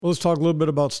Well, let's talk a little bit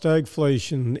about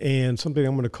stagflation and something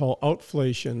I'm going to call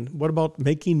outflation. What about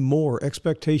making more,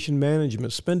 expectation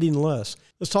management, spending less?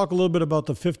 Let's talk a little bit about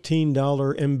the $15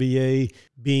 MBA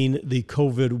being the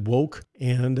COVID woke,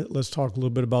 and let's talk a little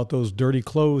bit about those dirty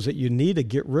clothes that you need to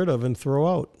get rid of and throw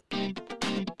out.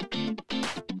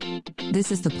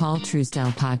 This is the Paul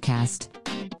Truesdell Podcast.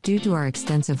 Due to our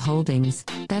extensive holdings,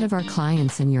 that of our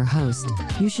clients and your host,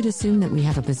 you should assume that we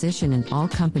have a position in all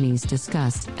companies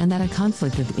discussed and that a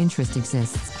conflict of interest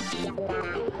exists.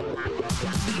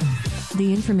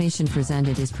 The information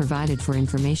presented is provided for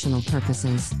informational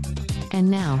purposes. And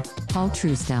now, Paul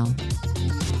Truesdell.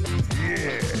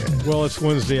 Well, it's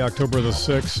Wednesday, October the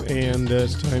 6th, and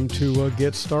it's time to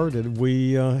get started.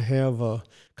 We have a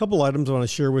couple items I want to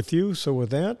share with you. So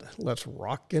with that, let's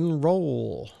rock and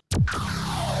roll.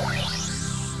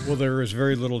 Well, there is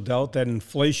very little doubt that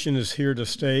inflation is here to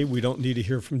stay. We don't need to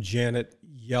hear from Janet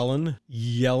Yellen.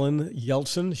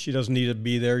 She doesn't need to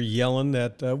be there yelling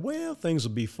that, things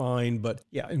will be fine. But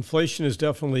yeah, inflation is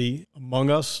definitely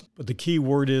among us. But the key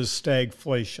word is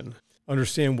stagflation.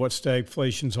 Understand what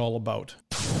stagflation is all about.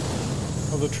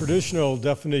 Well, the traditional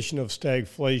definition of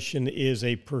stagflation is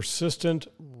a persistent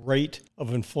rate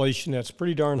of inflation that's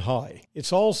pretty darn high.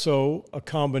 It's also a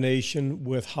combination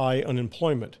with high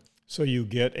unemployment. So you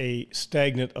get a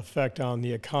stagnant effect on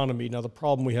the economy. Now, the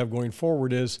problem we have going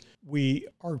forward is we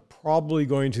are probably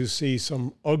going to see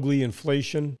some ugly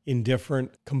inflation in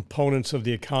different components of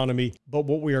the economy. But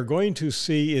what we are going to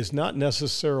see is not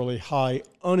necessarily high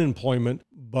unemployment,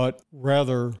 but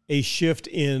rather a shift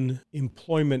in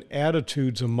employment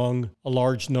attitudes among a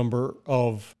large number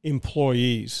of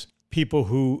employees. People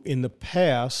who in the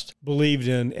past believed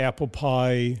in apple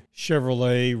pie,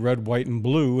 Chevrolet, red, white, and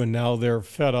blue, and now they're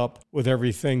fed up with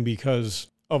everything because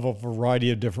of a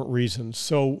variety of different reasons.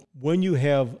 So when you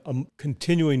have a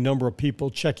continuing number of people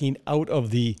checking out of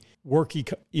the work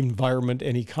environment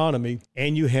and economy,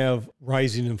 and you have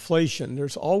rising inflation,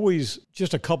 there's always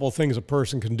just a couple of things a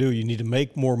person can do. You need to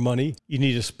make more money, you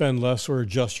need to spend less, or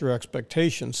adjust your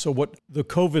expectations. So what the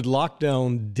COVID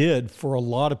lockdown did for a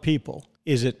lot of people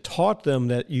is it taught them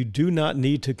that you do not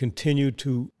need to continue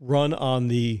to run on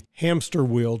the hamster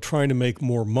wheel trying to make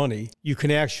more money. You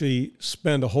can actually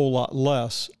spend a whole lot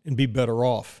less and be better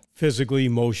off physically,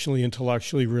 emotionally,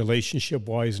 intellectually,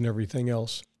 relationship-wise, and everything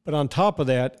else. But on top of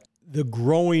that, the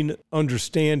growing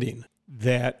understanding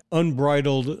that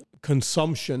unbridled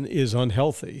consumption is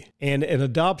unhealthy, and an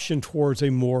adoption towards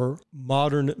a more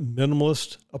modern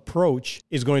minimalist approach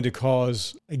is going to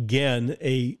cause, again,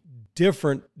 a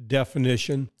different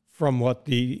definition from what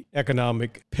the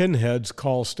economic pinheads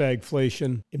call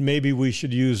stagflation. And maybe we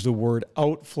should use the word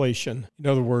outflation. In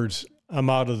other words, I'm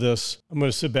out of this. I'm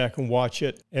going to sit back and watch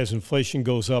it. As inflation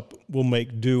goes up, we'll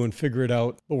make do and figure it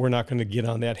out, but we're not going to get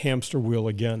on that hamster wheel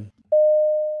again.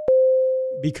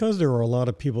 Because there are a lot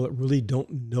of people that really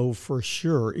don't know for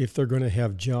sure if they're going to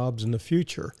have jobs in the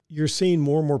future, you're seeing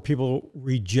more and more people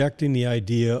rejecting the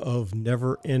idea of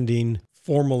never-ending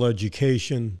formal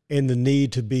education and the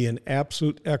need to be an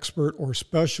absolute expert or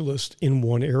specialist in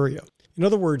one area. In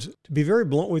other words, to be very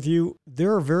blunt with you,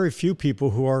 there are very few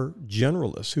people who are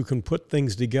generalists who can put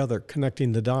things together,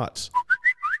 connecting the dots.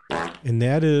 And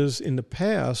that is, in the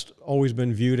past, always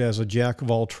been viewed as a jack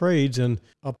of all trades and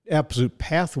an absolute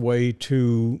pathway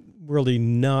to really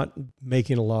not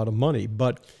making a lot of money.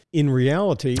 But in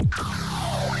reality,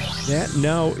 that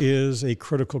now is a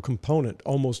critical component.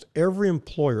 Almost every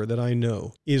employer that I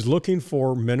know is looking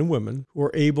for men and women who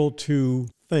are able to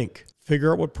think,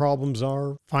 figure out what problems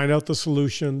are, find out the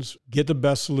solutions, get the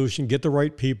best solution, get the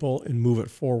right people, and move it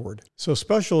forward. So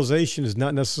specialization is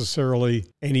not necessarily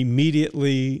an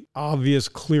immediately obvious,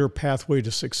 clear pathway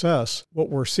to success. What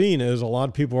we're seeing is a lot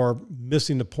of people are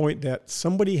missing the point that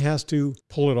somebody has to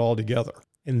pull it all together.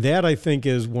 And that, I think,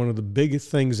 is one of the big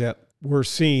things that we're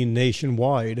seeing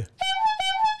nationwide.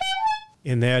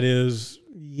 And that is,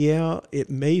 it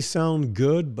may sound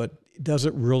good, but it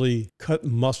doesn't really cut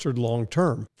mustard long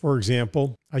term. For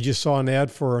example, I just saw an ad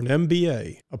for an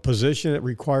MBA, a position that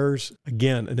requires,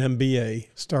 again, an MBA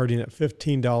starting at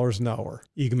 $15 an hour.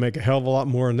 You can make a hell of a lot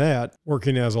more than that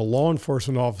working as a law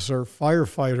enforcement officer,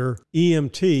 firefighter,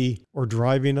 EMT, or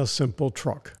driving a simple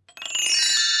truck.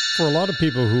 For a lot of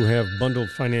people who have bundled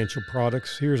financial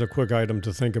products, here's a quick item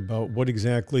to think about. What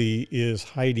exactly is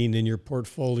hiding in your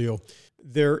portfolio?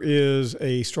 There is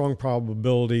a strong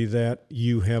probability that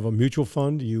you have a mutual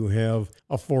fund, you have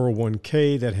a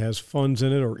 401k that has funds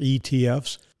in it, or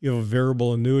ETFs. you have a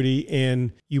variable annuity,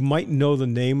 and you might know the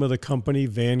name of the company,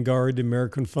 Vanguard,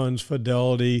 American Funds,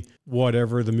 Fidelity,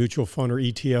 whatever the mutual fund or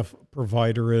ETF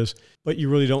provider is, but you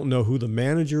really don't know who the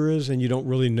manager is and you don't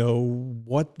really know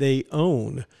what they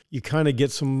own. You kind of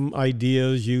get some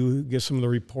ideas, you get some of the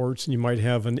reports, and you might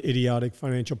have an idiotic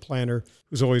financial planner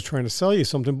who's always trying to sell you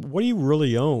something, but what do you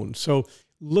really own? So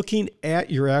looking at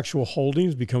your actual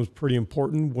holdings becomes pretty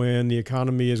important when the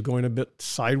economy is going a bit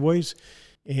sideways.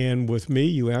 And with me,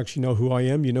 you actually know who I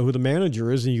am, you know who the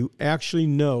manager is, and you actually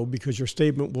know because your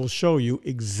statement will show you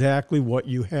exactly what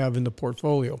you have in the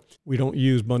portfolio. We don't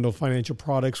use bundled financial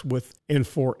products with and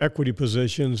for equity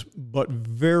positions, but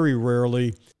very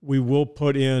rarely we will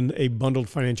put in a bundled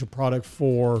financial product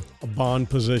for a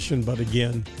bond position. But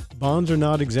again, bonds are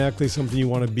not exactly something you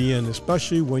want to be in,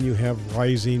 especially when you have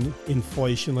rising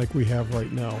inflation like we have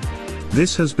right now.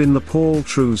 This has been the Paul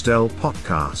Truesdell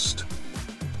Podcast.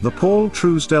 The Paul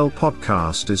Truesdell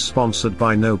Podcast is sponsored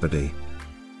by nobody.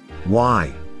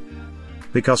 Why?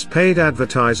 Because paid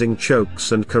advertising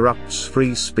chokes and corrupts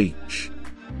free speech.